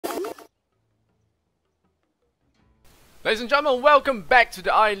Ladies and gentlemen, welcome back to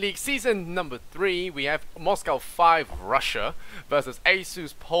the iLeague Season number 3. We have Moscow 5 Russia versus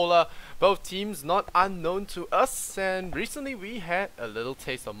ASUS.Polar. Both teams not unknown to us, and recently we had a little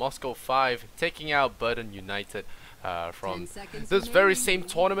taste of Moscow 5 taking out Burden United from this very same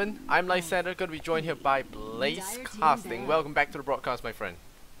tournament. I'm Lysander, going to be joined here by Blaze Casting. Welcome back to the broadcast, my friend.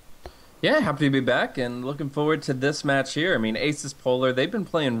 Yeah, happy to be back and looking forward to this match here. I mean, ASUS.Polar, they've been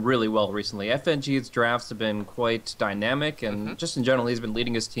playing really well recently. FNG's drafts have been quite dynamic, and just in general, he's been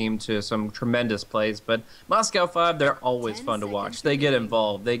leading his team to some tremendous plays. But Moscow 5, they're always fun to watch. They get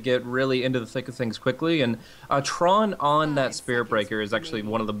involved. They get really into the thick of things quickly, and Tron on that Spirit Breaker is actually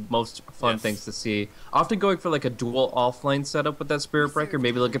one of the most fun things to see. Often going for like a dual offlane setup with that Spirit Breaker,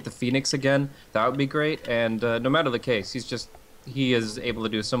 maybe look at the Phoenix again. That would be great, and no matter the case, he is able to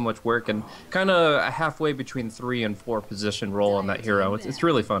do so much work and kind of halfway between 3 and 4 position role on that hero. It's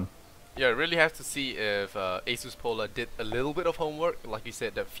really fun. Yeah, really have to see if ASUS.Polar did a little bit of homework. Like you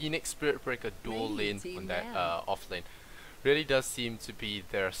said, the Phoenix Spirit Breaker dual lane on that off lane really does seem to be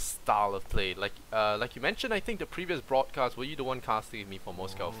their style of play. Like you mentioned, I think the previous broadcast, were you the one casting me for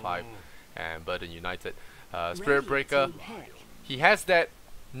Moscow 5 and Burden United? Spirit Breaker, he has that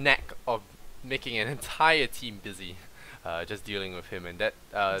knack of making an entire team busy. Just dealing with him, and that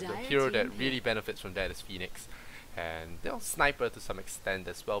the hero that really benefits from that is Phoenix, and Sniper to some extent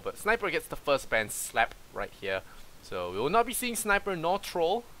as well. But Sniper gets the first ban slap right here, so we will not be seeing Sniper nor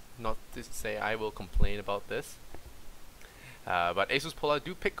Troll. Not to say I will complain about this, but ASUS.Polar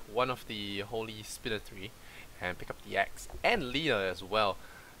do pick one of the Holy Spinner 3 and pick up the Axe and Lina as well.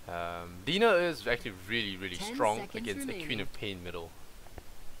 Lina is actually really strong against a Queen of Pain middle.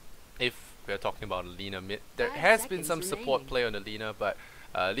 If we are talking about Lina mid, there has been some support play on the Lina, but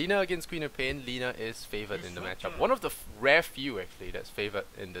Lina against Queen of Pain, Lina is favored in the matchup. One of the rare few actually that's favored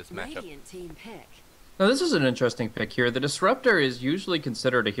in this matchup. Now this is an interesting pick here. The Disruptor is usually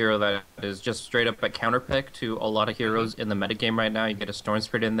considered a hero that is just straight up a counter pick to a lot of heroes in the metagame right now. You get a Storm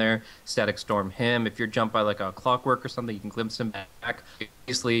Spirit in there, Static Storm him. If you're jumped by like a Clockwork or something, you can glimpse him back.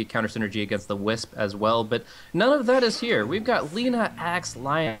 Obviously counter synergy against the Wisp as well, but none of that is here. We've got Lina, Axe,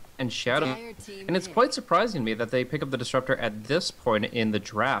 Lion, and Shadow, and it's quite surprising to me that they pick up the Disruptor at this point in the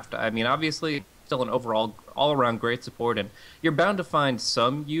draft. I mean, obviously still an overall all-around great support, and you're bound to find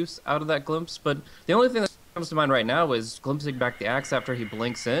some use out of that glimpse, but the only thing that comes to mind right now is glimpsing back the Axe after he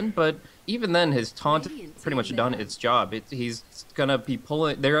blinks in, but even then his taunt pretty much done its job. He's gonna be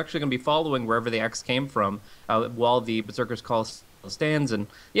pulling, they're actually gonna be following wherever the Axe came from while the Berserker's Call stands, and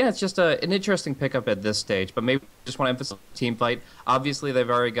yeah, it's just an interesting pickup at this stage, but maybe just want to emphasize the team fight. Obviously they've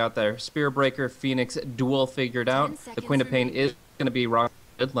already got their Spirit Breaker Phoenix duel figured out. The Queen of Pain is going to be rock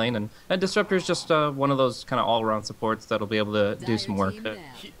mid lane, and Disruptor is just one of those kind of all-around supports that'll be able to do some work.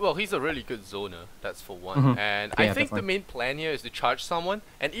 He's a really good zoner, that's for one. And I think definitely. the main plan here is to charge someone,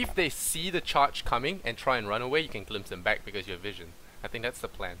 and if they see the charge coming and try and run away, you can glimpse them back because you have vision. I think that's the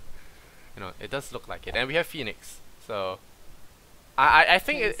plan. You know, it does look like it. And we have Phoenix, so I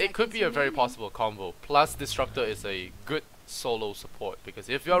think it could be a very possible combo. Plus Disruptor is a good solo support, because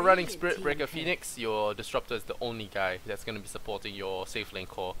if you're running Spirit Breaker Phoenix, your Disruptor is the only guy that's going to be supporting your safe lane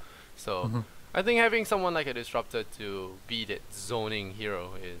core. So I think having someone like a Disruptor to be that zoning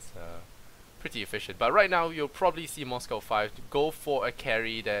hero is pretty efficient. But right now you'll probably see Moscow 5 to go for a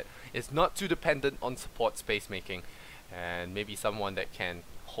carry that is not too dependent on support space making, and maybe someone that can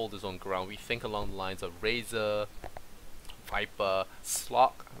hold his own ground. We think along the lines of Razor, Viper,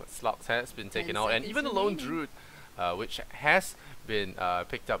 Slok. Slok has been taken out, and even the Lone Druid, which has been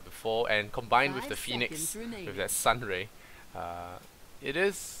picked up before, and combined with the Phoenix with that Sunray, it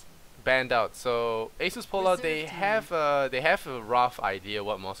is banned out. So ASUS.Polar, they have a rough idea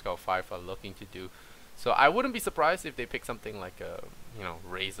what Moscow 5 are looking to do. So I wouldn't be surprised if they pick something like a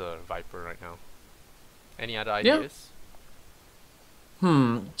Razor or Viper right now. Any other ideas?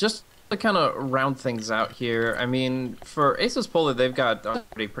 Just to kind of round things out here, I mean, for ASUS.Polar, they've got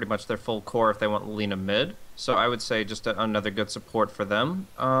pretty much their full core if they want Lina mid. So I would say just another good support for them.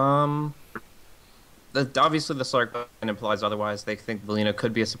 Obviously the Slark implies otherwise. They think Lina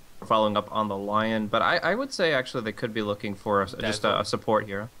could be a support following up on the Lion, but I would say actually they could be looking for just a support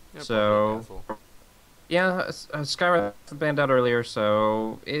hero. Yeah, so yeah, Skywrath banned out earlier,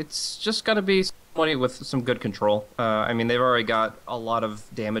 so it's just got to be somebody with some good control. I mean, they've already got a lot of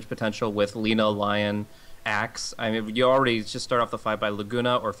damage potential with Lina, Lion, Axe. I mean, you already just start off the fight by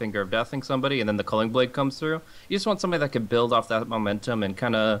Laguna or Finger of Deathing somebody, and then the Culling Blade comes through. You just want somebody that can build off that momentum and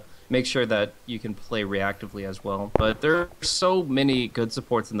kind of make sure that you can play reactively as well. But there are so many good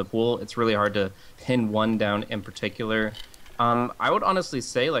supports in the pool, it's really hard to pin one down in particular. I would honestly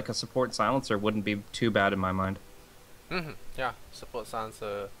say like a support silencer wouldn't be too bad in my mind. Yeah, support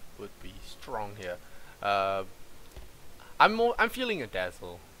Sansa would be strong here. Uh, I'm feeling a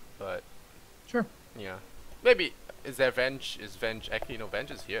dazzle, but Sure. yeah, maybe is there Venge? Is Venge actually no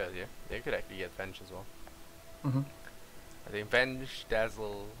Venge is here? Yeah, they could actually get Venge as well. Mm-hmm. I think Venge,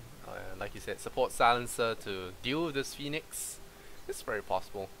 Dazzle, like you said, support Silencer to deal with this Phoenix. It's very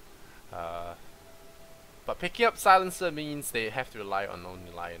possible. But picking up Silencer means they have to rely on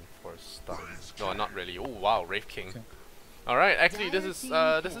only Lion for stuns. No, not really. Oh wow, Wraith King. Okay. All right, actually this is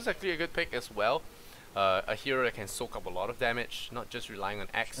actually a good pick as well. A hero that can soak up a lot of damage, not just relying on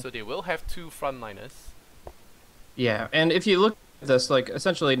Axe. So they will have two frontliners. Yeah, and if you look at this, like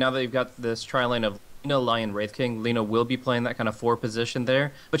essentially now that you've got this tri-lane of Lina, Lion, Wraith King, Lina will be playing that kind of 4 position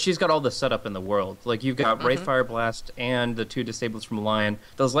there, but she's got all the setup in the world. Like you've got Wraith Fire Blast and the 2 disables from Lion.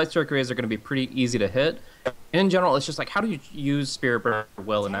 Those Light Strike Rays are going to be pretty easy to hit. In general, it's just like how do you use Spirit Breaker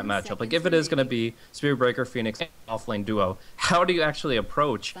well in that matchup? Like if it is going to be Spirit Breaker, Phoenix, offlane duo, how do you actually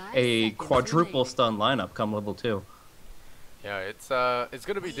approach a quadruple stun lineup come level 2? Yeah, it's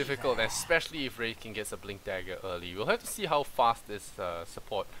gonna be difficult, especially if Wraith King gets a Blink Dagger early. We'll have to see how fast this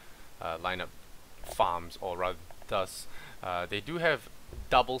support lineup farms, or rather does. They do have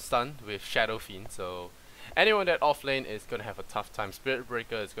double stun with Shadow Fiend, so anyone that offlane is gonna have a tough time. Spirit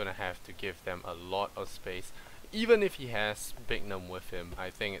Breaker is gonna have to give them a lot of space. Even if he has Big Num with him, I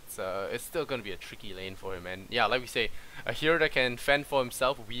think it's still gonna be a tricky lane for him. And yeah, like we say, a hero that can fend for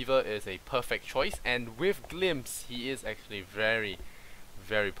himself, Weaver is a perfect choice. And with Glimpse, he is actually very,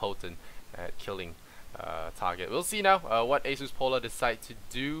 very potent at killing target. We'll see now what ASUS.Polar decide to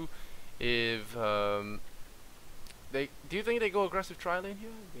do. If do you think they go aggressive tri-lane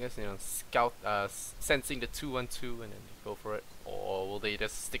here? Because scout sensing the 2-1-2 and then go for it, or will they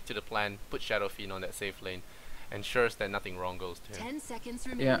just stick to the plan, put Shadow Fiend on that safe lane, ensures that nothing wrong goes to him? 10 seconds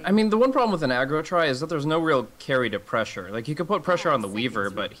remaining. Yeah, I mean, the one problem with an aggro try is that there's no real carry to pressure. Like, you can put pressure on the Weaver,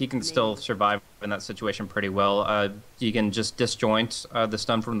 but he can still survive in that situation pretty well. You can just disjoint the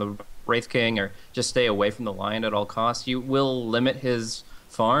stun from the Wraith King, or just stay away from the Lion at all costs. You will limit his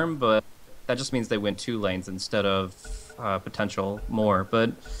farm, but that just means they win 2 lanes instead of potential more.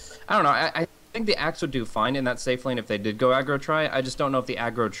 But, I don't know, I think the Axe would do fine in that safe lane if they did go aggro try. I just don't know if the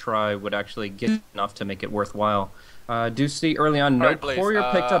aggro try would actually get enough to make it worthwhile. Do see early on, no courier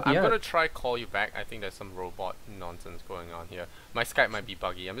picked up yet. I'm gonna try call you back. I think there's some robot nonsense going on here. My Skype might be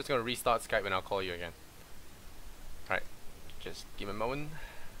buggy. I'm just gonna restart Skype and I'll call you again. Alright, just give me a moment.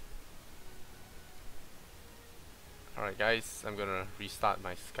 Alright guys, I'm gonna restart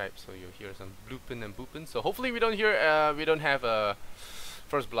my Skype so you'll hear some blooping and booping. So hopefully we don't have a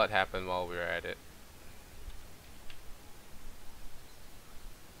first blood happen while we're at it.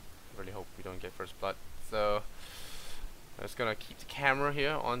 Really hope we don't get first blood. So I'm just gonna keep the camera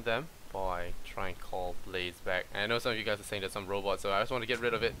here on them while I try and call Blaze back. And I know some of you guys are saying there's some robots, so I just want to get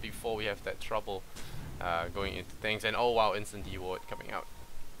rid of it before we have that trouble going into things. And oh wow, instant D-ward coming out.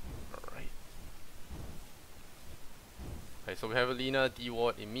 Alright. Okay, so we have a Lina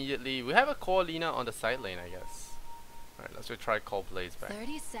D-ward immediately. We have a core Lina on the side lane, I guess. Alright, let's try call Blaze back.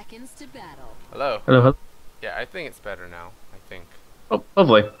 30 seconds to battle. Hello. Hello. Yeah, I think it's better now. I think. Oh,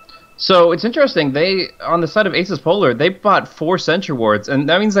 lovely. So it's interesting. They, on the side of ASUS.Polar, they bought 4 Sentry Wards, and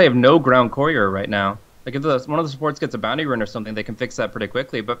that means they have no ground courier right now. Like if one of the supports gets a bounty run or something, they can fix that pretty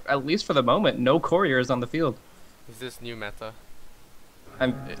quickly. But at least for the moment, no courier is on the field. Is this new meta?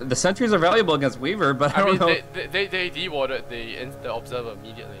 The sentries are valuable against Weaver, but I don't know. They de-warded the observer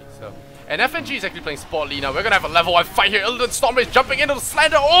immediately. So, and FNG is actually playing Sport Lina. We're gonna have a level 1 fight here. Illidan Storm is jumping into the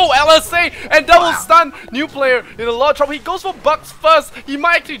Lysander. Oh, LSA and double stun. New player in a lot of trouble. He goes for Bucks first. He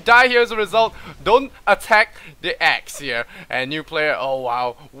might actually die here as a result. Don't attack the Axe here. And new player. Oh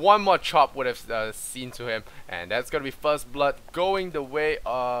wow, one more chop would have seen to him, and that's gonna be first blood going the way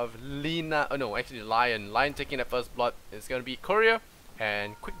of Lina. Oh no, actually Lion. Lion taking that first blood. It's gonna be Courier.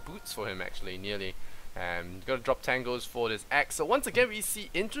 And quick boots for him actually, nearly. And gonna drop tangos for this Axe. So once again we see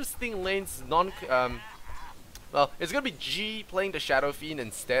interesting lanes. Well, it's gonna be G playing the Shadow Fiend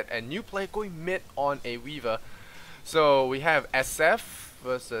instead, and new player going mid on a Weaver. So we have SF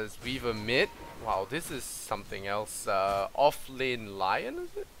versus Weaver mid. Wow, this is something else. Off lane Lion,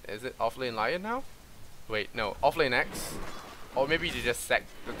 is it? Is it off lane Lion now? Wait, no, off lane Axe. Or maybe they just sacked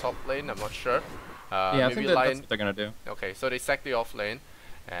the top lane, I'm not sure. Yeah, I think that's what they're gonna do. Okay, so they sack the off lane,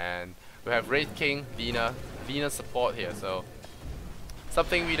 and we have Wraith King, Lina support here. So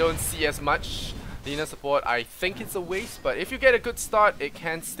something we don't see as much. Lina support, I think it's a waste, but if you get a good start, it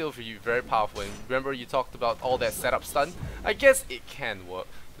can still be very powerful. And remember, you talked about all that setup stun. I guess it can work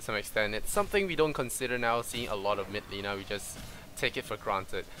to some extent. It's something we don't consider now. Seeing a lot of mid Lina, we just take it for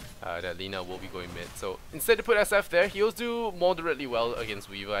granted that Lina will be going mid. So instead to put SF there, he'll do moderately well against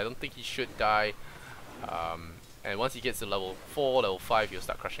Weaver. I don't think he should die. And once he gets to level 4, level 5, he'll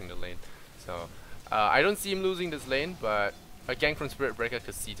start crushing the lane. So I don't see him losing this lane, but a gank from Spirit Breaker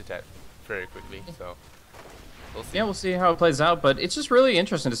could see to that very quickly. So we'll see. Yeah, we'll see how it plays out, but it's just really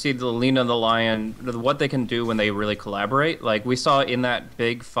interesting to see the Lina and the Lion, what they can do when they really collaborate. Like we saw in that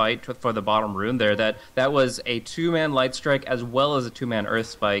big fight for the bottom rune there, that was a 2-man Light Strike as well as a 2-man Earth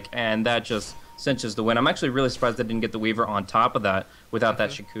Spike, and that just cinches the win. I'm actually really surprised they didn't get the Weaver on top of that without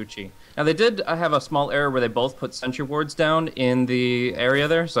that Shikuchi. Now they did have a small error where they both put sentry wards down in the area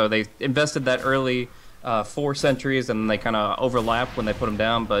there, so they invested that early 4 sentries and they kind of overlapped when they put them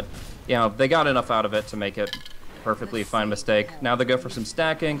down, but you know, they got enough out of it to make it perfectly fine mistake. Now they go for some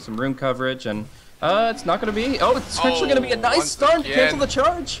stacking, some rune coverage, and it's not going to be... Oh, it's actually going to be a nice stun to cancel the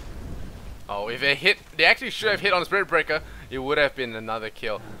charge! Oh, if they hit... They actually should have hit on the Spirit Breaker. It would have been another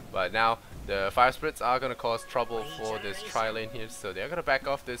kill. But now the Fire Spirits are going to cause trouble for this tri-lane here. So they're going to back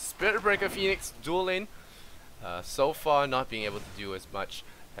off this Spirit Breaker Phoenix dual lane. So far not being able to do as much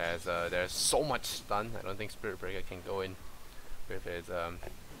as there's so much stun. I don't think Spirit Breaker can go in with his...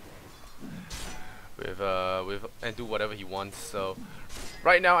 and do whatever he wants. So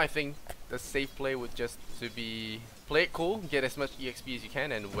right now I think the safe play would just to be play it cool, get as much EXP as you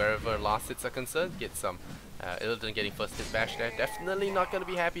can, and wherever last hits are concerned, get some. Illidan getting first hit bash there, definitely not going to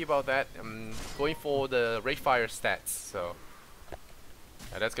be happy about that. Going for the Rayfire stats, so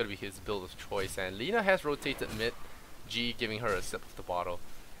that's going to be his build of choice. And Lina has rotated mid, G giving her a sip of the bottle,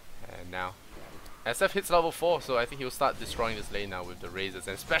 and now SF hits level 4, so I think he'll start destroying this lane now with the raises,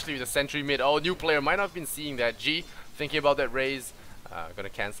 and especially with the sentry mid. Oh, new player might not have been seeing that. G thinking about that raise, gonna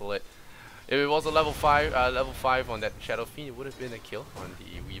cancel it. If it was a level 5 on that Shadow Fiend, it would have been a kill on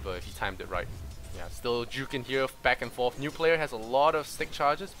the Weaver if he timed it right. Yeah, still juking here back and forth. New player has a lot of stick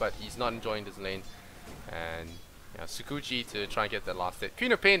charges, but he's not enjoying this lane. And yeah, Sukuchi to try and get that last hit.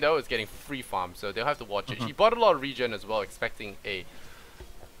 Queen of Pain though is getting free farm, so they'll have to watch it. He bought a lot of regen as well, expecting a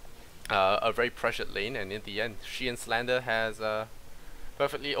very pressured lane, and in the end, she and Lysander has a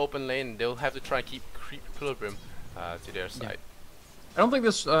perfectly open lane. They'll have to try and keep creep Pilgrim to their side. I don't think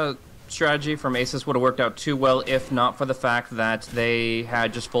this strategy from ASUS would have worked out too well if not for the fact that they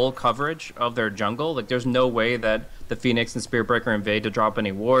had just full coverage of their jungle. Like, there's no way that the Phoenix and Spirit Breaker invade to drop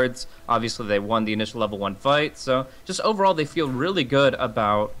any wards. Obviously, they won the initial level 1 fight, so just overall, they feel really good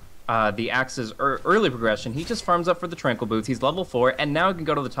about the Axe's early progression. He just farms up for the Tranquil Boots. He's level 4, and now he can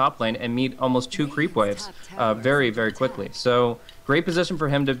go to the top lane and meet almost 2 creep waves very, very quickly. So, great position for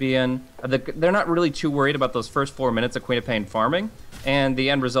him to be in. They're not really too worried about those first 4 minutes of Queen of Pain farming, and the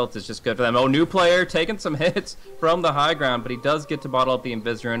end result is just good for them. Oh, new player taking some hits from the high ground, but he does get to bottle up the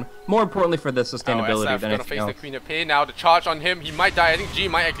Invis. More importantly for the sustainability than anything else. Face the Queen of Pain now. The charge on him. He might die. I think G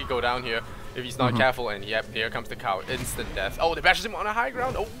might actually go down here if he's not careful, and yep, here comes the cow. Instant death. Oh, they bashes him on a high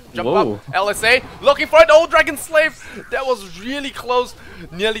ground. Oh, jump up. LSA looking for it. Oh, Dragon Slave. That was really close.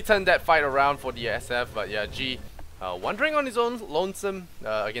 Nearly turned that fight around for the SF, but yeah, G wandering on his own, lonesome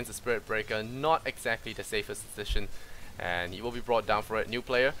against the Spirit Breaker. Not exactly the safest decision, and he will be brought down for it. New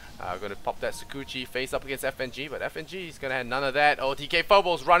player going to pop that Sukuchi face up against FNG, but FNG is going to have none of that. Oh, TK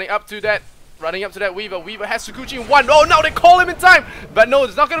Phobos running up to that Weaver. Weaver has Sukuchi in 1. Oh, no, they call him in time. But no,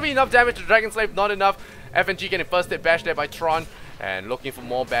 there's not going to be enough damage to Dragon Slave. Not enough. FNG getting first hit bash there by Tron. And looking for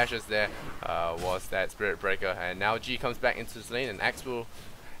more bashes there was that Spirit Breaker. And now G comes back into his lane, and Axe will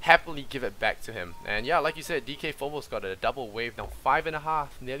happily give it back to him. And yeah, like you said, DK Phobos got a double wave now. 5.5.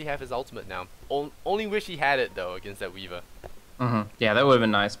 Nearly have his ultimate now. Only wish he had it, though, against that Weaver. Yeah, that would have been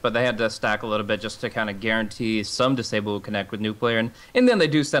nice, but they had to stack a little bit just to kind of guarantee some disable would connect with new player, and then they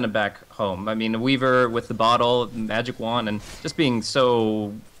do send him back home. I mean, Weaver with the bottle, magic wand, and just being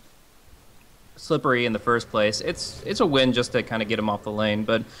so slippery in the first place, it's a win just to kind of get him off the lane.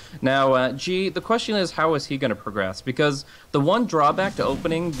 But now, G, the question is, how is he going to progress? Because the one drawback to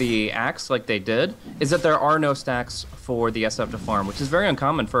opening the Axe like they did is that there are no stacks for the SF to farm, which is very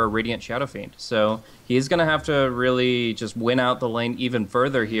uncommon for a Radiant Shadow Fiend. So he's going to have to really just win out the lane even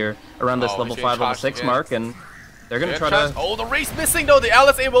further here around this level 5, level 6 mark, and they're going to try to... Oh, the race missing though. The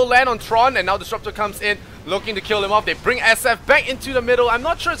LSA will land on Tron, and now Disruptor comes in looking to kill him off. They bring SF back into the middle. I'm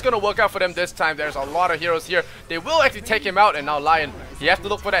not sure it's going to work out for them this time. There's a lot of heroes here. They will actually take him out, and now Lion, he has to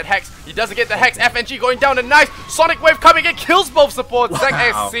look for that Hex. He doesn't get the Hex. FNG going down, and nice Sonic Wave coming in, kills both supports.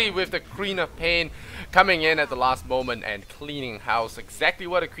 Wow. SC with the Queen of Pain coming in at the last moment and cleaning house. Exactly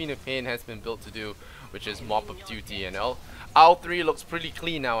what a Queen of Pain has been built to do, which is mop up duty. And L3 looks pretty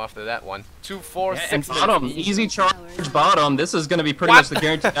clean now after that one. 2, 4, 6 bottom, easy charge bottom. This is going to be pretty much the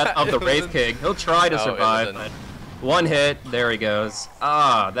guarantee of the Wraith King. He'll try to survive. One hit. There he goes.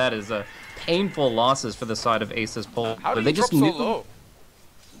 Ah, that is a painful losses for the side of ASUS.Polar. How did They he drop just so knew. low?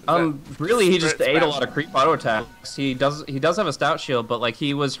 Really, he just spirit ate a spam? lot of creep auto attacks. He does have a stout shield, but like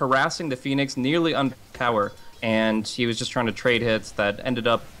he was harassing the Phoenix nearly on tower, and he was just trying to trade hits that ended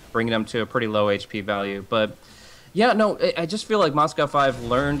up bringing him to a pretty low HP value. But yeah, no, I just feel like Moscow 5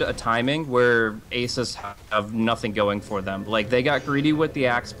 learned a timing where ASUS have nothing going for them. Like, they got greedy with the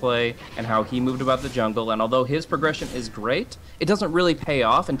Axe play and how he moved about the jungle, and although his progression is great, it doesn't really pay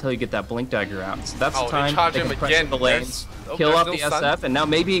off until you get that Blink Dagger out. So that's the they time charge they him can pressure again. the lanes, There's kill off no the stun. SF, and now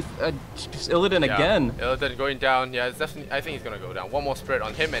maybe Illidan again. Illidan going down. Yeah, it's definitely. I think he's gonna go down. One more spirit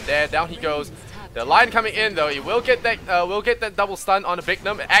on him, and there, down he goes. The Lion coming in though. He will get that double stun on the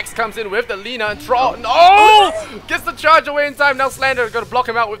Bignum. Axe comes in with the Lina and Troll. No! Gets the charge away in time. Now Slander is gonna block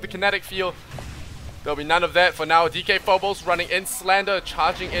him out with the kinetic field. There'll be none of that for now. DK Phobos running in. Slander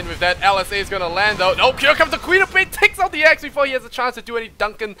charging in with that. LSA is gonna land though. Oh, here comes the Queen of Pain. Takes out the Axe before he has a chance to do any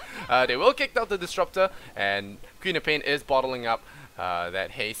Duncan. They will kick out the Disruptor, and Queen of Pain is bottling up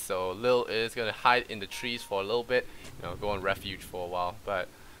that haste. So Lil is gonna hide in the trees for a little bit. You know, go on refuge for a while, but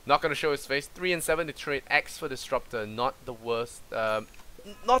not gonna show his face. 3 and 7 to trade Axe for Disruptor. Not the worst.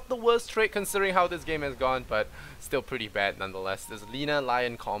 Not the worst trade considering how this game has gone, but still pretty bad nonetheless. This Lina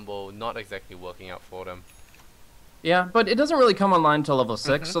Lion combo not exactly working out for them. Yeah, but it doesn't really come online until level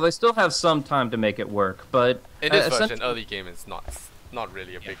 6, so they still have some time to make it work. But In this version, early game is not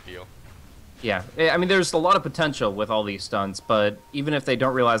really a big deal. yeah, I mean, there's a lot of potential with all these stunts, but even if they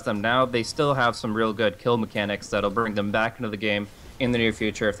don't realize them now, they still have some real good kill mechanics that'll bring them back into the game in the near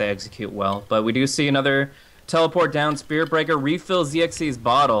future if they execute well. But we do see another teleport down, Spirit Breaker refills ZXC's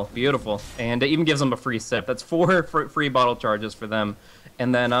bottle. Beautiful. And it even gives them a free sip. That's 4 free bottle charges for them.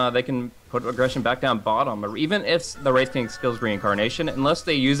 And then they can put aggression back down bottom. Or even if the Wraith King skills Reincarnation, unless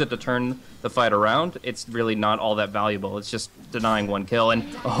they use it to turn the fight around, it's really not all that valuable. It's just denying 1 kill. And,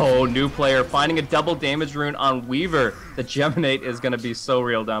 oh, new player finding a double damage rune on Weaver. The Geminate is going to be so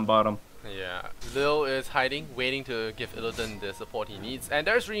real down bottom. Yeah, Lil is hiding, waiting to give Illidan the support he needs. And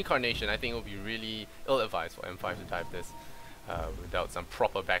there's Reincarnation. I think it would be really ill-advised for M5 to type this without some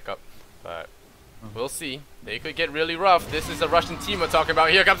proper backup. But we'll see. They could get really rough. This is the Russian team we're talking about.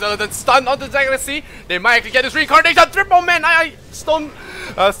 Here comes Illidan, stun onto Zagreus. They might actually get his Reincarnation. Triple man!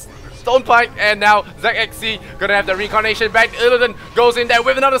 Stonepike, and now ZXC gonna have the Reincarnation back. Illidan goes in there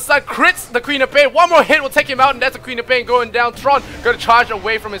with another stun, crits the Queen of Pain. One more hit will take him out, and that's the Queen of Pain going down. Tron gonna charge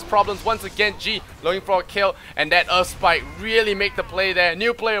away from his problems once again. G looking for a kill, and that Earth Spike really make the play there.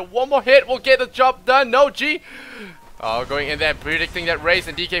 New player, one more hit will get the job done. No, G. Oh, going in there, predicting that race,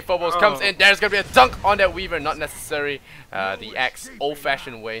 and DK Phobos comes in. There's gonna be a dunk on that Weaver, not necessary. The Axe,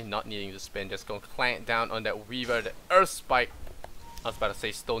 old-fashioned way, not needing to spin, just gonna clank down on that Weaver. The Earth Spike. I was about to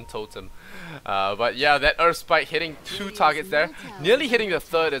say Stone Totem. But yeah, that Earth Spike hitting 2 targets there. Nearly hitting the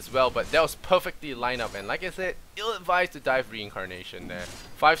 3rd as well, but that was perfectly lined up. And like I said, ill-advised to dive Reincarnation there.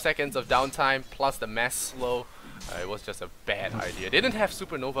 5 seconds of downtime plus the mass slow. It was just a bad idea. They didn't have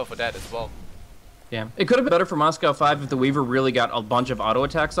Supernova for that as well. Yeah, it could have been better for Moscow 5 if the Weaver really got a bunch of auto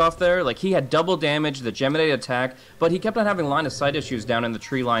attacks off there. Like, he had double damage, the Geminate attack, but he kept on having line of sight issues down in the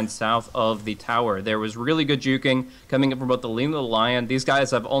tree line south of the tower. There was really good juking coming in from both the Lina and the Lion. These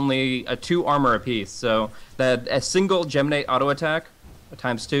guys have only 2 armor apiece, so that a single Geminate auto attack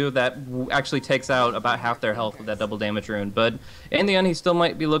times 2, that actually takes out about half their health with that double damage rune. But in the end, he still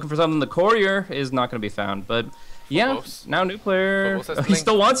might be looking for something. The Courier is not going to be found, but yeah, Phobos. now new player. He Blink.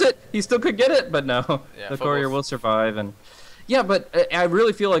 still wants it. He still could get it, but no. Yeah, the Courier Phobos. will survive. And yeah, but I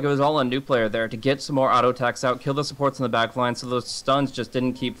really feel like it was all on new player there to get some more auto attacks out, kill the supports in the back line, so those stuns just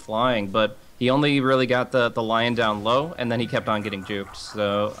didn't keep flying. But he only really got the Lion down low, and then he kept on getting juked.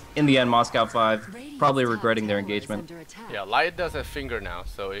 So in the end, Moscow 5 probably regretting their engagement. Yeah, Lion does have Finger now,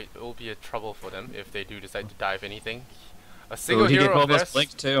 so it will be a trouble for them if they do decide to dive anything. A single he hero gave of Phobos theirs.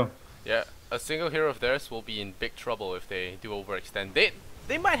 Blink too. Yeah, a single hero of theirs will be in big trouble if they do overextend.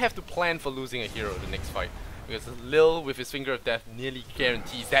 They might have to plan for losing a hero the next fight, because Lil with his Finger of Death nearly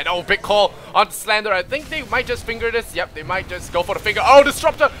guarantees that. Oh, big call on Slander. I think they might just finger this. Yep, they might just go for the finger. Oh,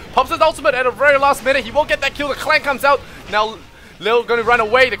 Disruptor pops his ultimate at the very last minute. He won't get that kill. The clank comes out. Now Lil gonna run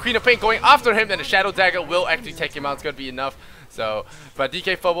away. The Queen of Pain going after him. Then the Shadow Dagger will actually take him out. It's gonna be enough. So, but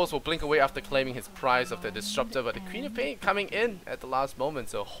DK Phobos will blink away after claiming his prize of the Disruptor, but the Queen of Pain coming in at the last moment,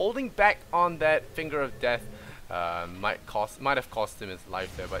 so holding back on that Finger of Death might have cost him his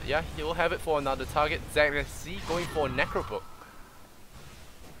life there, but yeah, he will have it for another target. Z going for Necrobook.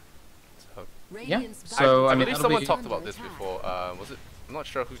 So, Yeah, so I I mean, believe that'll someone be- talked about this before. Was it? I'm not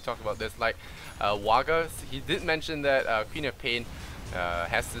sure who talked about this. Like Waga, he did mention that Queen of Pain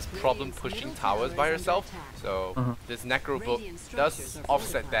has this problem pushing towers by herself. So this Necro book does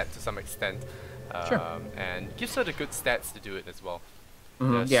offset that to some extent. And gives her the good stats to do it as well.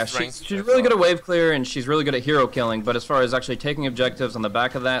 Yeah, she's really good at wave clear, and she's really good at hero killing, but as far as actually taking objectives on the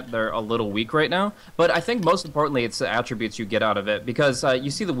back of that, they're a little weak right now. But I think most importantly, it's the attributes you get out of it, because you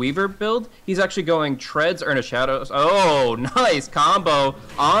see the Weaver build, he's actually going Treads, Earn a Shadows. Oh, nice combo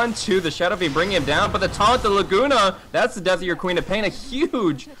onto the Shadow Fiend, bringing him down, but the taunt, the Laguna, that's the death of your Queen of Pain, a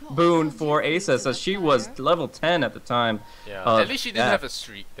huge boon for ASUS, as she was level 10 at the time. Yeah, at least she didn't have a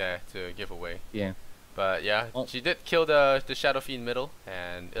streak there to give away. Yeah. But yeah, she did kill the Shadow Fiend middle,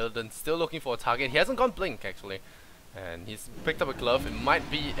 and Illidan's still looking for a target. He hasn't gone Blink, actually. And he's picked up a glove. It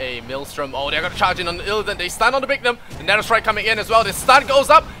might be a Maelstrom. Oh, they're going to charge in on Illidan. They stun on the Big Nim. The Nether Strike coming in as well. The stun goes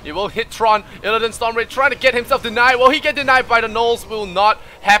up. It will hit Tron. Illidan Stormrage trying to get himself denied. Will he get denied by the Knolls? Will not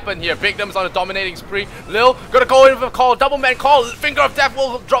happen here. Big Nim's on a dominating spree. Lil going to go in with a call. Double man call. Finger of Death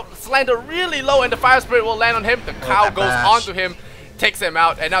will drop Lysander really low, and the Fire Spirit will land on him. The cow goes onto him. Takes him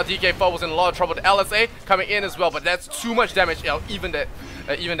out, and now DK4 was in a lot of trouble. The LSA coming in as well, but that's too much damage. Even that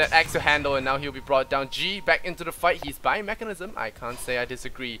axe to handle, and now he'll be brought down. G back into the fight. He's buying Mechanism. I can't say I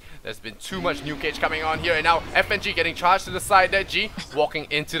disagree. There's been too much New Cage coming on here, and now FNG getting charged to the side there. G walking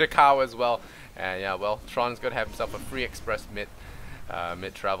into the cow as well, and yeah, well, Tron's gonna have himself a free express mid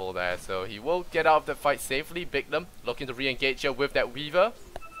travel there, so he will get out of the fight safely. Big Them looking to re-engage here with that Weaver.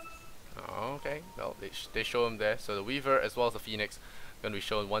 Okay, well, they show him there. So the Weaver as well as the Phoenix going to be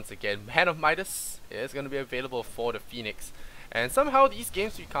shown once again. Hand of Midas is going to be available for the Phoenix. And somehow these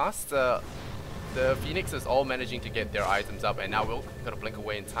games we cast, the Phoenix is all managing to get their items up. And now we're going to blink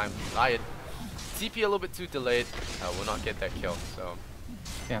away in time. Lion, TP a little bit too delayed. Will not get that kill. So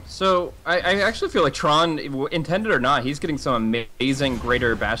yeah, so I actually feel like Tron, intended or not, he's getting some amazing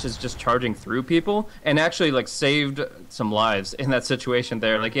greater bashes just charging through people, and actually like saved some lives in that situation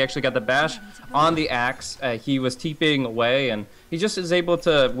there. Like he actually got the bash on the axe, he was TPing away, and he just is able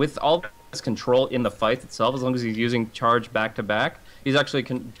to, with all his control in the fight itself, as long as he's using charge back to back, he's actually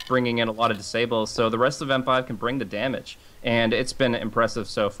bringing in a lot of disables, so the rest of M5 can bring the damage. And it's been impressive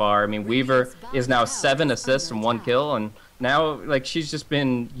so far. I mean, Weaver is now 7 assists and 1 kill, and now, like, she's just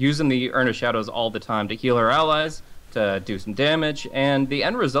been using the Earn of Shadows all the time to heal her allies, to do some damage, and the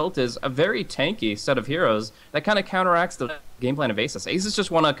end result is a very tanky set of heroes that kind of counteracts the game plan of ASUS. ASUS just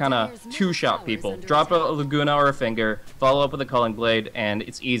want to kind of two-shot people, drop a Laguna or a Finger, follow up with a Culling Blade, and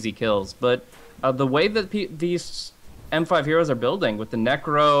it's easy kills. But the way that these M5 heroes are building, with the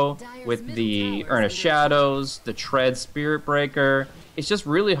Necro, with the Earn of Shadows, the Tread Spirit Breaker, it's just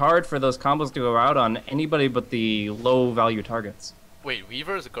really hard for those combos to go out on anybody but the low-value targets. wait,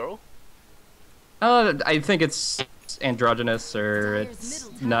 Weaver is a girl? I think it's androgynous, or it's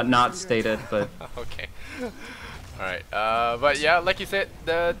not stated, but Okay. Alright, but yeah, like you said,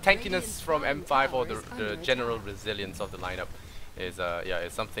 the tankiness from M5, or the general resilience of the lineup is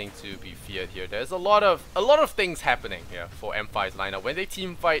is something to be feared here. There's a lot of things happening here for M5's lineup. When they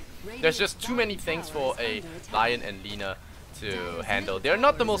team fight, there's just too many things for a Lion and Lina to handle. They're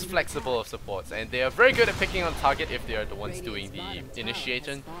not the most flexible of supports, and they are very good at picking on target if they are the ones doing the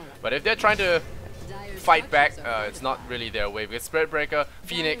initiation. But if they're trying to fight back, it's not really their way. With Spirit Breaker,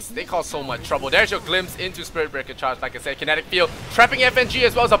 Phoenix, they cause so much trouble. There's your glimpse into Spirit Breaker charge, like I said, kinetic field, trapping FNG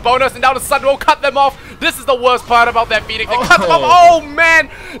as well as a bonus, and now the Sun will cut them off. This is the worst part about that Phoenix. They cut them off. Oh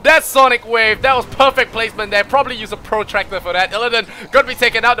man, that Sonic Wave, that was perfect placement there. Probably use a protractor for that. Illidan gonna be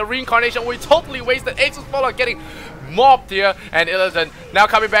taken out. The reincarnation, we totally wasted. ASUS.Polar getting mobbed here, and Illidan now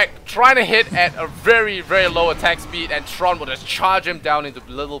coming back, trying to hit at a very, very low attack speed, and Tron will just charge him down into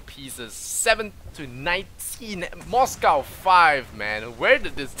little pieces. 7 to 19, Moscow 5, man. Where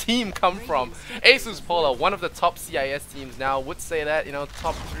did this team come from? ASUS.Polar, one of the top CIS teams now, would say that, you know,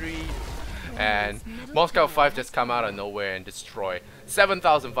 top 3. And Moscow 5 just come out of nowhere and destroy.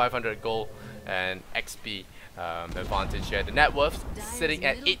 7,500 gold and XP advantage here. The net worth sitting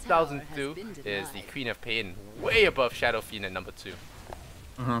at 8,002 is the Queen of Pain, way above Shadow Fiend at number 2.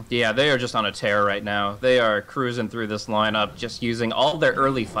 Yeah, they are just on a tear right now. They are cruising through this lineup, just using all their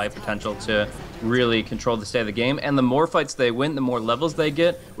early fight potential to really control the state of the game. And the more fights they win, the more levels they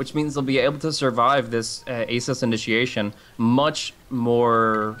get, which means they'll be able to survive this ASUS initiation much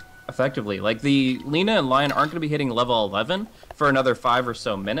more effectively. Like, the Lina and Lion aren't going to be hitting level 11 for another 5 or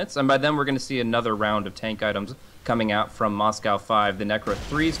so minutes, and by then we're going to see another round of tank items coming out from Moscow 5. The Necro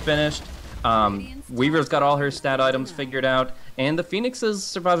 3's finished. Weaver's got all her stat items figured out, and the Phoenix's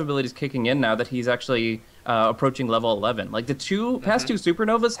survivability is kicking in now that he's actually approaching level 11. Like, the past two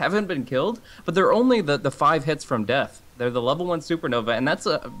Supernovas haven't been killed, but they're only the 5 hits from death They're the level 1 Supernova, and that's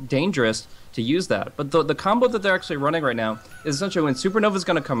dangerous to use that. But the combo that they're actually running right now is essentially when Supernova is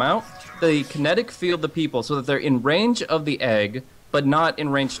going to come out, they kinetic field the people so that they're in range of the egg, but not in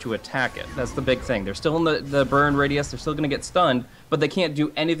range to attack it. That's the big thing. They're still in the burn radius, they're still going to get stunned, but they can't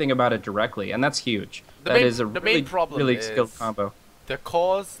do anything about it directly, and that's huge. That is a really skilled combo. The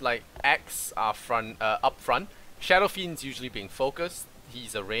cores like X are up front. Shadow Fiend's usually being focused.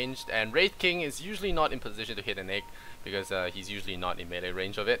 He's arranged, and Wraith King is usually not in position to hit an egg because he's usually not in melee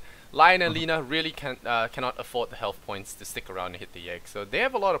range of it. Lion and Lina really cannot afford the health points to stick around and hit the egg, so they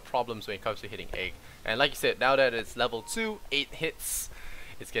have a lot of problems when it comes to hitting egg. And like you said, now that it's level 2, 8 hits,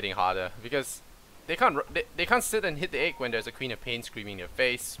 it's getting harder because they can't sit and hit the egg when there's a Queen of Pain screaming in their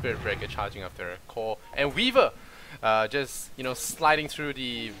face, Spirit Breaker charging after a core, and Weaver just sliding through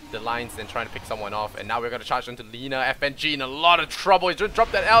the lines and trying to pick someone off. And now we're gonna charge onto Lina. FNG in a lot of trouble. He's gonna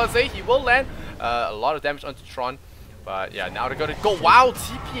drop that LSA. He will land a lot of damage onto Tron, but yeah, now they're gonna go. Wow,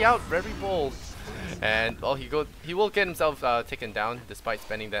 TP out, very bold. And well, he will get himself taken down despite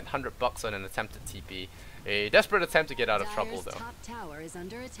spending that $100 on an attempted TP. A desperate attempt to get out of trouble though.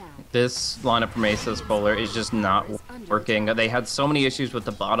 This lineup from ASUS.Polar is just not working. They had so many issues with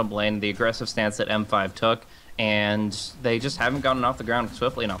the bottom lane, the aggressive stance that M5 took, and they just haven't gotten off the ground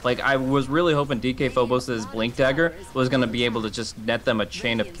swiftly enough. Like, I was really hoping DK Phobos' Blink Dagger was going to be able to just net them a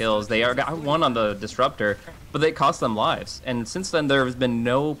chain of kills. They got one on the Disruptor, but they cost them lives. And since then, there has been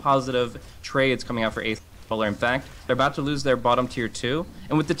no positive trades coming out for ASUS.Polar. In fact, they're about to lose their bottom tier 2.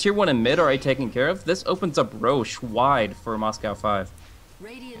 And with the tier 1 and mid already taken care of, this opens up Roche wide for Moscow 5.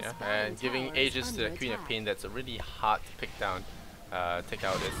 Yeah, and giving Aegis to the Queen of Pain, that's a really hard to pick down. Take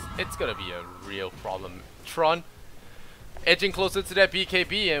out it's gonna be a real problem. Tron edging closer to that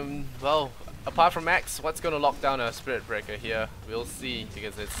BKB, and well, apart from Max, what's gonna lock down a Spirit Breaker here? We'll see,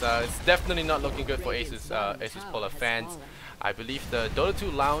 because it's definitely not looking good for ASUS.Polar fans. I believe the Dota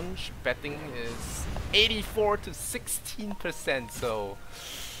 2 Lounge betting is 84 to 16%, so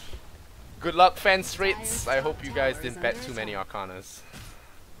good luck, fans rates. I hope you guys didn't bet too many Arcanas.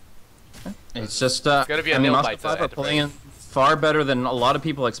 It's just it's gonna be a nail biter. Moscow 5 are playing far better than a lot of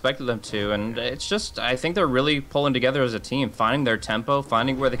people expected them to, and it's just, I think they're really pulling together as a team, finding their tempo,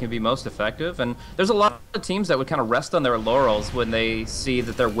 finding where they can be most effective. And there's a lot of teams that would kind of rest on their laurels when they see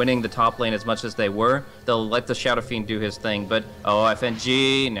that they're winning the top lane as much as they were. They'll let the Shadow Fiend do his thing, but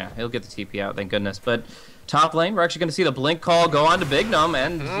FNG, nah, he'll get the TP out, thank goodness. But top lane, we're actually going to see the Blink call go on to Big Gnome,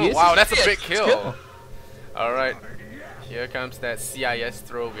 and wow, that's a big kill. Alright, here comes that CIS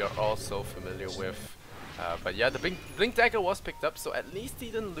throw we are all so familiar with. But yeah, the Blink Dagger was picked up, so at least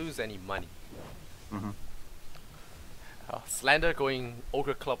he didn't lose any money. Lysander going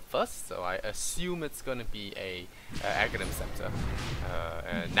Ogre Club first, so I assume it's gonna be a Aghanim Scepter.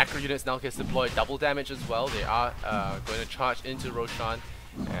 And Necro units now gets deployed double damage as well. They are going to charge into Roshan,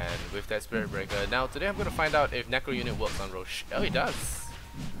 and with that Spirit Breaker. Now today I'm gonna find out if Necro unit works on Rosh. Oh, he does.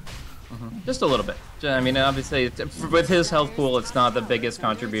 Just a little bit. I mean, obviously, with his health pool, it's not the biggest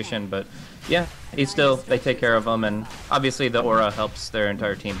contribution, but yeah, they take care of him, and obviously the aura helps their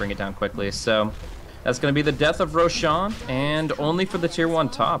entire team bring it down quickly. So that's going to be the death of Roshan, and only for the tier 1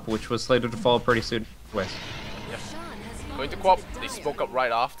 top, which was slated to fall pretty soon. Yep. Going to co-op, they spoke up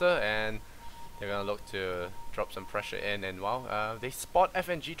right after, and they're going to look to drop some pressure in, and wow, they spot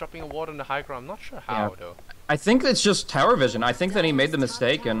FNG dropping a ward on the high ground. I'm not sure how, though. I think it's just tower vision. I think that he made the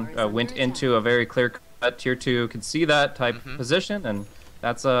mistake and went into a very clear-cut tier 2, could see that type position, and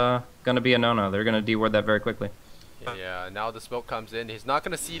that's going to be a no-no. They're going to deward that very quickly. Yeah, now the smoke comes in. He's not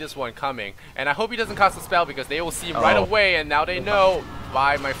going to see this one coming, and I hope he doesn't cast a spell because they will see him right away, and now they know.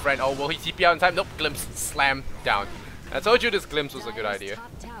 Bye, my friend. Oh, will he TP out in time? Nope, Glimpse, slam down. I told you this Glimpse was a good idea.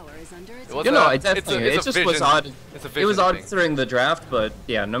 It just was odd. It was odd thing. during the draft, but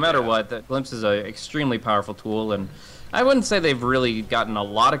yeah, no matter what, that Glimpse is an extremely powerful tool, and I wouldn't say they've really gotten a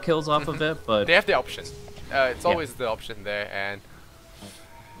lot of kills off of it, but they have the option. It's always the option there, and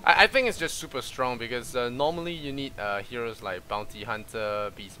I think it's just super strong because normally you need heroes like Bounty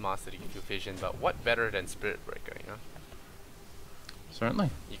Hunter, Beastmaster to give you vision, but what better than Spirit Breaker, you know? Certainly.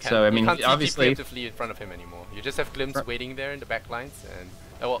 You can't, so I mean, you can't obviously, preemptively in front of him anymore. You just have Glimpse waiting there in the back lines, and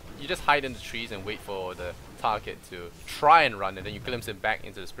well, you just hide in the trees and wait for the target to try and run, and then you glimpse him back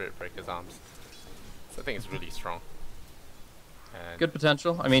into the Spirit Breaker's arms. So I think it's really strong. And good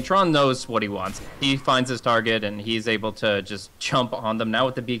potential. I mean, Tron knows what he wants. He finds his target, and he's able to just jump on them. Now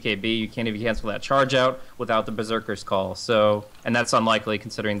with the BKB, you can't even cancel that charge out without the Berserker's Call. So, and that's unlikely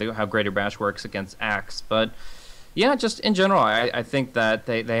considering how Greater Bash works against Axe. But yeah, just in general, I think that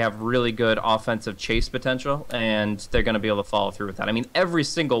they have really good offensive chase potential, and they're going to be able to follow through with that. I mean, every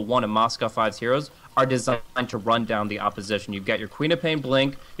single one of Moscow 5's heroes are designed to run down the opposition. You've got your Queen of Pain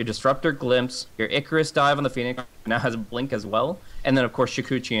Blink, your Disruptor Glimpse, your Icarus Dive on the Phoenix, now has a Blink as well, and then of course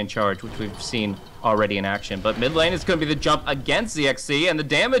Shikuchi in charge, which we've seen already in action. But mid lane is going to be the jump against ZXC, and the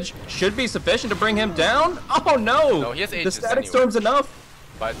damage should be sufficient to bring him down. Oh no! No, he has the Aegis Static anyway. Storm's enough.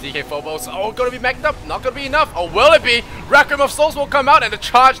 But DK Phobos, oh, gonna be maxed up, not gonna be enough. Oh, will it be? Requiem of Souls will come out, and the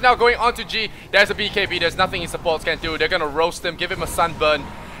charge now going onto G. There's a BKB, there's nothing his supports can do. They're gonna roast him, give him a sunburn,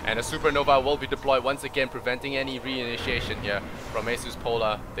 and a Supernova will be deployed once again, preventing any reinitiation here from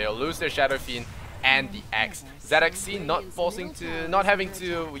ASUS.Polar. They'll lose their Shadow Fiend and the Axe. ZXC not having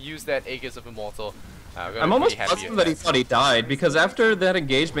to use that Aegis of Immortal. I'm almost puzzled that he thought he died, because after that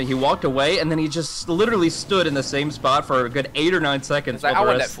engagement he walked away and then he just literally stood in the same spot for a good 8 or 9 seconds. It's like, I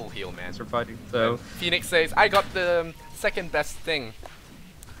want that full heal, man. Fighting, so Phoenix says, I got the second best thing.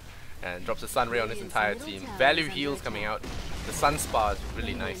 And drops a Sun Ray on his entire team. Value heals coming out. The Sun Spa is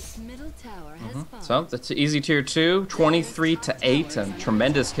really nice. So that's an easy tier 2, 23-8, and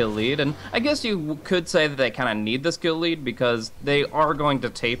tremendous kill lead. And I guess you could say that they kind of need this kill lead because they are going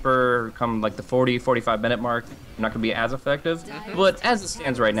to taper come like the 40-45 minute mark. They're not going to be as effective. But as it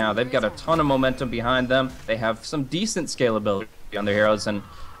stands right now, they've got a ton of momentum behind them. They have some decent scalability on their heroes. And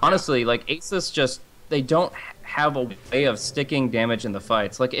honestly, like ASUS just, they don't have a way of sticking damage in the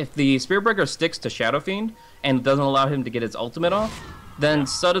fights. Like if the Spearbreaker sticks to Shadow Fiend and doesn't allow him to get his ultimate off, then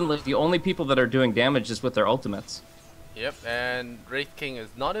suddenly the only people that are doing damage is with their ultimates. Yep, and Wraith King is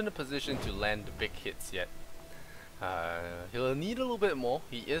not in a position to land the big hits yet. He'll need a little bit more.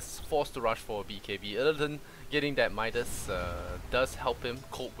 He is forced to rush for a BKB. Other than getting that Midas does help him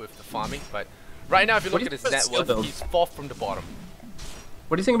cope with the farming, but right now if you look at his net worth, he's 4th from the bottom.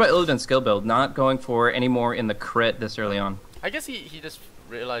 What do you think about Illidan's skill build, not going for any more in the crit this early on? I guess he just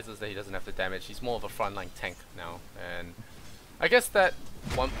realizes that he doesn't have the damage. He's more of a frontline tank now, and I guess that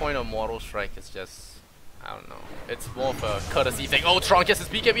 1 point of Mortal Strike is just, I don't know, it's more of a courtesy thing. Oh, Tron gets his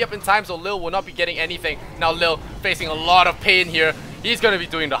BKB up in time, so Lil will not be getting anything. Now Lil facing a lot of pain here. He's going to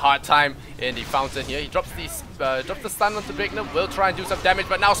be doing the hard time in the fountain here. He drops the stun onto Bignup, will try and do some damage,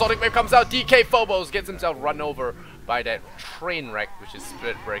 but now Sonic Wave comes out. DK Phobos gets himself run over by that train wreck, which is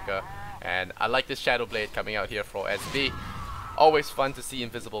Spirit Breaker. And I like this Shadow Blade coming out here for SB. Always fun to see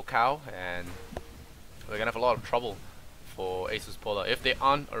Invisible Cow, and they're gonna have a lot of trouble for ASUS.Polar if they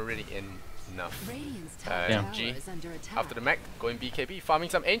aren't already in enough. G, after the mech, going BKB, farming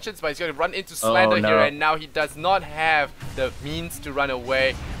some Ancients, but he's going to run into Lysander here, and now he does not have the means to run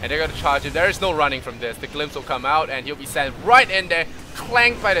away, and they're going to charge him. There is no running from this. The Glimpse will come out, and he'll be sent right in there,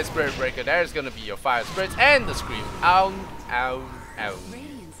 clanked by the Spirit Breaker. There's going to be your Fire Spirits, and the Scream. Ow, ow, ow.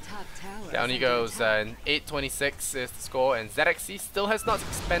 Down he goes, and 826 is the score, and ZXC still has not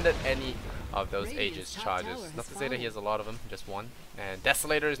expended any of those Aegis charges. Not to say that he has a lot of them, just one. And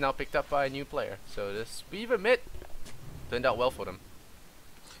Desolator is now picked up by a new player, so this Weaver mid turned out well for them.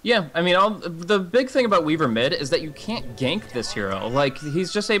 Yeah, I mean, the big thing about Weaver mid is that you can't gank this hero. Like,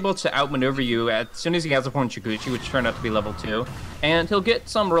 he's just able to outmaneuver you as soon as he has upon Shikuchi, which turned out to be level 2, and he'll get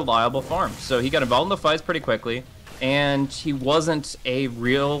some reliable farms. So he got involved in the fights pretty quickly, and he wasn't a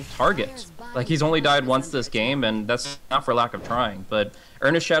real target. Like, he's only died once this game, and that's not for lack of trying. But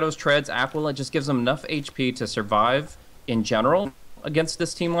Earnest Shadows, Treads, Aquila just gives him enough HP to survive in general against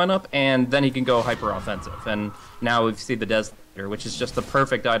this team lineup, and then he can go hyper-offensive. And now we see the Desolator, which is just the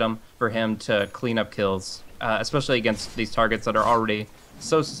perfect item for him to clean up kills, especially against these targets that are already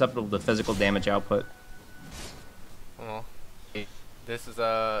so susceptible to physical damage output. Well, this is,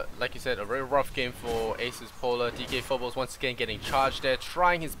 like you said, a very rough game for ASUS.Polar. DK Phobos once again getting charged there,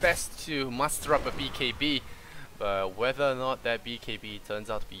 trying his best to muster up a BKB. But whether or not that BKB turns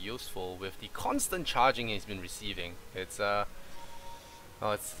out to be useful with the constant charging he's been receiving, it's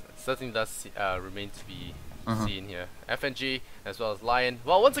well, it certainly does remain to be seen here. FNG as well as Lion.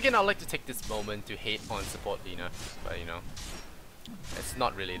 Well, once again, I'd like to take this moment to hate on support Lina, but you know, it's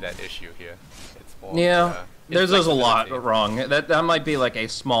not really that issue here. It's more there's a lot wrong. That might be like a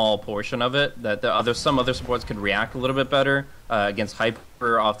small portion of it. That some other supports could react a little bit better against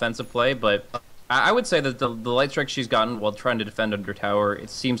hyper offensive play, but I would say that the light strike she's gotten while trying to defend under tower, it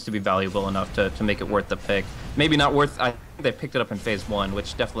seems to be valuable enough to make it worth the pick. Maybe not worth, I think they picked it up in phase 1,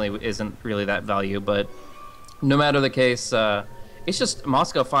 which definitely isn't really that value, but no matter the case, it's just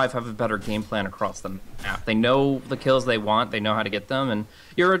Moscow 5 have a better game plan across the map. They know the kills they want, they know how to get them, and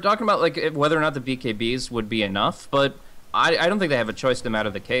you're talking about like whether or not the BKBs would be enough, but I don't think they have a choice no matter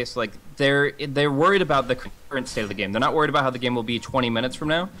the case. Like they're worried about the current state of the game. They're not worried about how the game will be 20 minutes from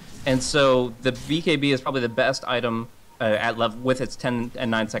now. And so the BKB is probably the best item at level with its 10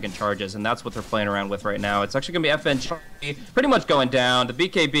 and 9-second charges, and that's what they're playing around with right now. It's actually going to be FNG pretty much going down. The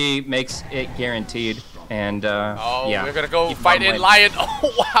BKB makes it guaranteed, and yeah. We're going to go fight in Lion.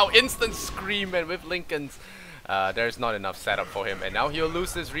 Oh, wow, instant scream, and with Lincoln's, there's not enough setup for him, and now he'll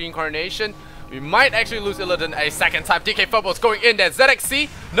lose his reincarnation. We might actually lose Illidan a second time. DK Phobos going in there. ZXC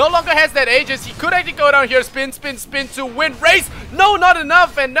no longer has that Aegis. He could actually go down here. Spin, spin, spin to win. Race. No, not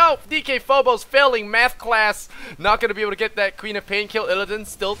enough. And no, DK Phobos failing math class. Not going to be able to get that Queen of Pain kill. Illidan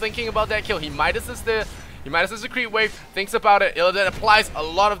still thinking about that kill. He might assist the creep wave. Thinks about it. Illidan applies a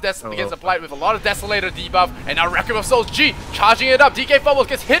lot of gets applied with a lot of Desolator debuff. And now Requiem of Souls G charging it up. DK Phobos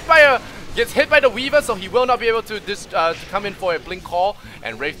gets hit by the Weaver, so he will not be able to come in for a Blink Call.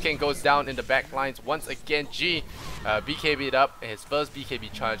 And Wraith King goes down in the back lines once again. G BKB'd up. His first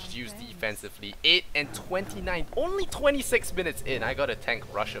BKB charge used defensively. 8 and 29. Only 26 minutes in. I got a tank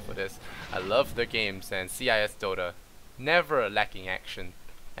Russia for this. I love the games, and CIS Dota never lacking action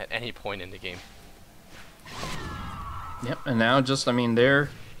at any point in the game. Yep, and now just, I mean, they're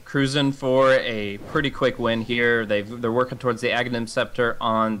cruising for a pretty quick win here. They're working towards the Aghanim Scepter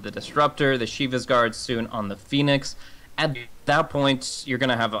on the Disruptor, the Shiva's Guard soon on the Phoenix. At that point, you're going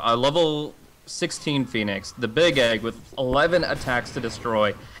to have a level 16 Phoenix, the Big Egg with 11 attacks to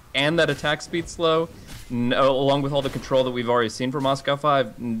destroy, and that attack speed slow, along with all the control that we've already seen from Moscow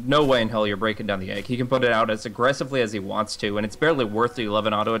 5, no way in hell you're breaking down the Egg. He can put it out as aggressively as he wants to, and it's barely worth the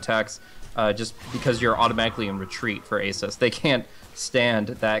 11 auto attacks just because you're automatically in retreat for ASUS. They can't stand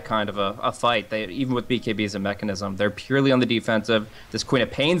that kind of a fight. Even with BKB as a mechanism, they're purely on the defensive. This Queen of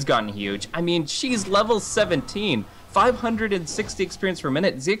Pain's gotten huge. I mean, she's level 17. 560 experience per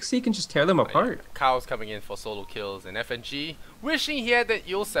minute. ZXC can just tear them apart. Kyle's coming in for solo kills, and FNG wishing he had that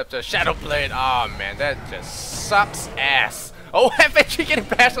Yule Scepter. Shadow Blade, oh man, that just sucks ass. Oh, FNG getting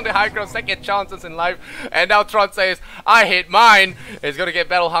bashed on the high ground, second chances in life, and now Tron says, I hate mine. He's gonna get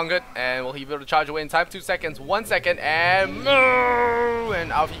battle hungered, and will he be able to charge away in time? 2 seconds, 1 second, and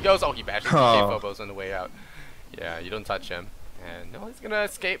out he goes. Oh, he bashes DK Phobos on the way out. Yeah, you don't touch him, and no, he's gonna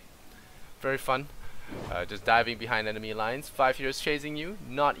escape. Very fun. Just diving behind enemy lines. 5 heroes chasing you.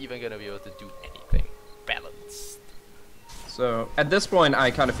 Not even gonna be able to do anything. Balanced. So at this point,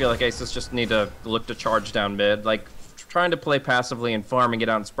 I kind of feel like ASUS just need to look to charge down mid. Like trying to play passively and farming it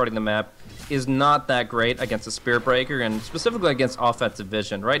out and spreading the map is not that great against a Spirit Breaker, and specifically against offensive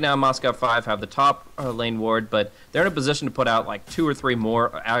vision. Right now, Moscow 5 have the top lane ward, but they're in a position to put out like 2 or 3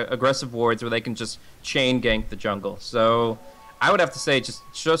 more aggressive wards where they can just chain gank the jungle. So I would have to say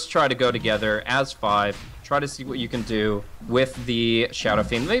just try to go together as 5. Try to see what you can do with the Shadow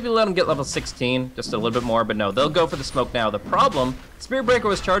Fiend. Maybe let them get level 16, just a little bit more, but no, they'll go for the smoke now. The problem, Spirit Breaker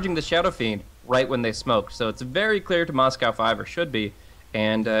was charging the Shadow Fiend right when they smoked, so it's very clear to Moscow 5, or should be,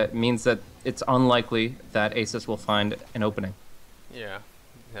 and it means that it's unlikely that ASUS will find an opening. Yeah,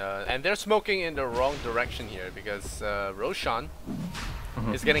 and they're smoking in the wrong direction here, because Roshan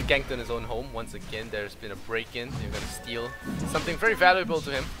is getting ganked in his own home. Once again, there's been a break-in. They're going to steal something very valuable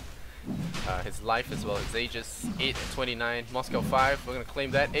to him. His life as well as Aegis. 8 and 29. Moscow 5. We're going to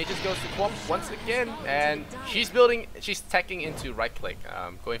claim that. Aegis goes to Quap once again. And she's tacking into right click.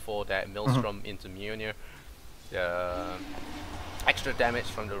 Going for that Maelstrom into Mjolnir. Extra damage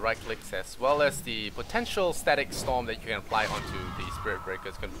from the right clicks, as well as the potential static storm that you can apply onto the Spirit Breaker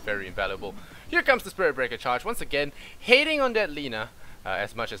is going to be very invaluable. Here comes the Spirit Breaker charge once again, hating on that Lina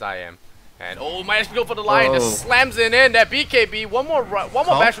as much as I am. And oh, might actually go for the Lion. Just slams it in. That BKB, one more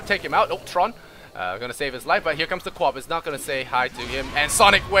bash will take him out. Oh, Tron gonna save his life, but here comes the Quap. It's not gonna say hi to him. And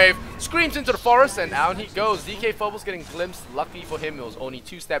Sonic Wave screams into the forest, and down he goes. DK Phobos getting glimpsed. Lucky for him, it was only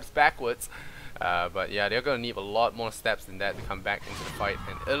 2 steps backwards. But yeah, they're gonna need a lot more steps than that to come back into the fight.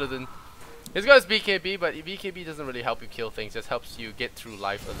 And Illidan, he's got his BKB, but BKB doesn't really help you kill things. Just helps you get through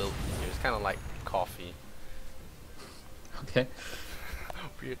life a little easier. It's kind of like coffee. Okay.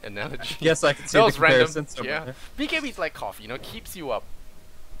 Weird analogy. Yes, I can see the comparison. Yeah, BKB is like coffee. You know, keeps you up.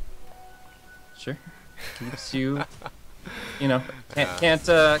 Sure. Keeps you. You know, can't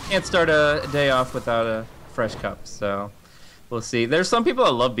start a day off without a fresh cup. So we'll see. There's some people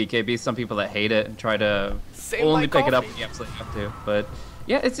that love BKB, some people that hate it and try to only pick it up when you absolutely have to. But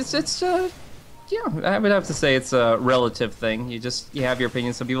yeah, it's yeah, I would have to say it's a relative thing. You have your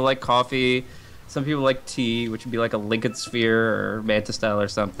opinion. Some people like coffee. Some people like tea, which would be like a Lincoln Sphere or Manta Style or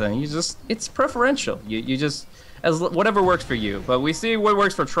something. It's preferential. You just, as whatever works for you. But we see what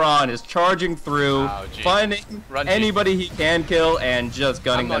works for Tron is charging through, finding anybody he can kill, and just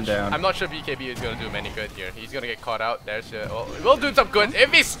gunning them down. I'm not sure BKB is going to do him any good here. He's going to get caught out. There's we'll do some good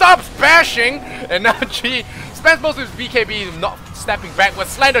if he stops bashing. And now G spends most of his BKB not stepping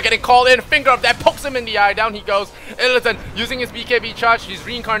backwards. Lysander getting called in. Finger of Death pokes him in the eye. Down he goes. iLeander using his BKB charge. His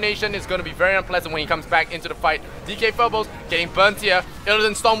reincarnation is going to be very unpleasant when he comes back into the fight. DK Phobos getting burnt here.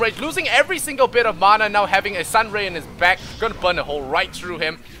 iLeander Storm Rage losing every single bit of mana, now having a Sun Ray in his back. Going to burn a hole right through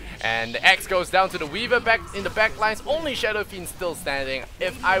him. And the X goes down to the Weaver back in the back lines. Only Shadow Fiend still standing.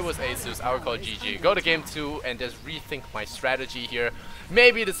 If I was ASUS, I would call GG. Go to game 2 and just rethink my strategy here.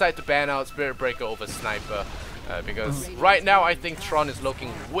 Maybe decide to ban out Spirit Breaker over Sniper. Because right now I think Tron is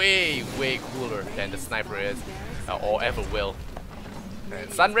looking way cooler than the Sniper is. Or ever will.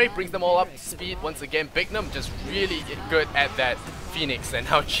 And Sunray brings them all up to speed once again. Bignum just really good at that Phoenix. And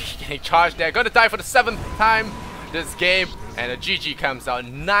now getting charged there. Gonna die for the 7th time this game. And a GG comes out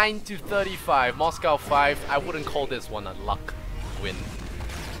 9-35. Moscow 5. I wouldn't call this one a luck win.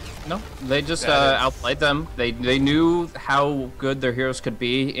 No, they just outplayed them. They knew how good their heroes could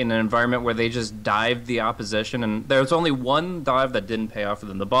be in an environment where they just dived the opposition, and there was only one dive that didn't pay off for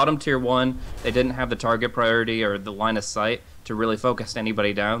them. The bottom tier one, they didn't have the target priority or the line of sight to really focus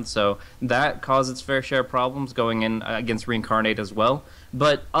anybody down, so that caused its fair share of problems going in against Reincarnate as well.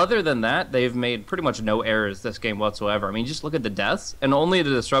 But other than that, they've made pretty much no errors this game whatsoever. I mean, just look at the deaths, and only the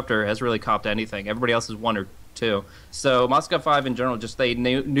Disruptor has really copped anything. Everybody else is 1 or 2. So Moscow 5 in general, just they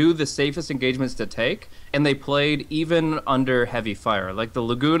knew the safest engagements to take, and they played even under heavy fire. Like the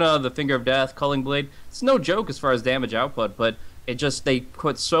Laguna, the Finger of Death, Culling Blade, it's no joke as far as damage output, but they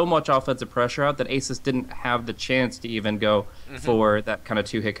put so much offensive pressure out that ASUS didn't have the chance to even go for that kind of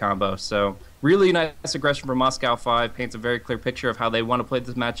 2-hit combo. So really nice aggression from Moscow 5, paints a very clear picture of how they want to play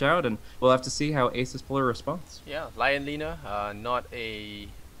this match out, and we'll have to see how ASUS.Polar responds. Yeah, Lion Lina, not a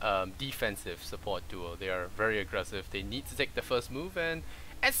defensive support duo. They are very aggressive. They need to take the first move, and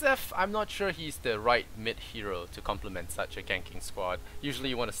SF, I'm not sure he's the right mid hero to complement such a ganking squad. Usually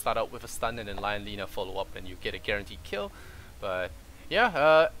you want to start out with a stun and then Lion Lina follow up and you get a guaranteed kill. But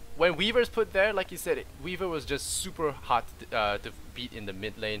yeah, when Weaver's put there, like you said, Weaver was just super hard to beat in the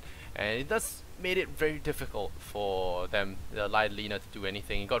mid lane, and it does made it very difficult for them, the Lion Lina, to do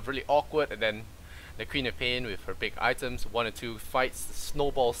anything. It got really awkward, and then the Queen of Pain with her big items, 1 or 2 fights, the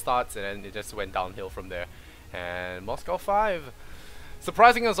snowball starts, and then it just went downhill from there. And Moscow 5,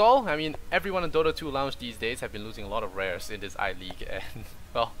 surprising us all. I mean, everyone in Dota 2 Lounge these days have been losing a lot of rares in this iLeague, and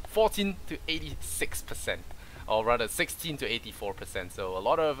well, 14 to 86%. Or rather 16 to 84%, so a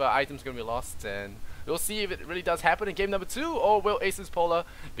lot of items going to be lost, and we'll see if it really does happen in game number 2, or will ASUS.Polar,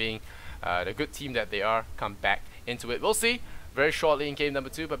 being the good team that they are, come back into it. We'll see very shortly in game number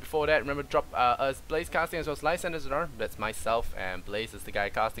 2, but before that, remember to drop us Blaze casting as well as Lysander. That's myself, and Blaze is the guy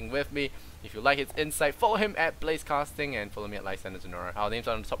casting with me. If you like his insight, follow him at Blaze Casting and follow me at Lysander. Our names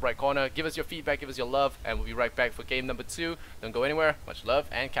are on the top right corner. Give us your feedback, give us your love, and we'll be right back for game number 2. Don't go anywhere. Much love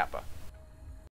and Kappa.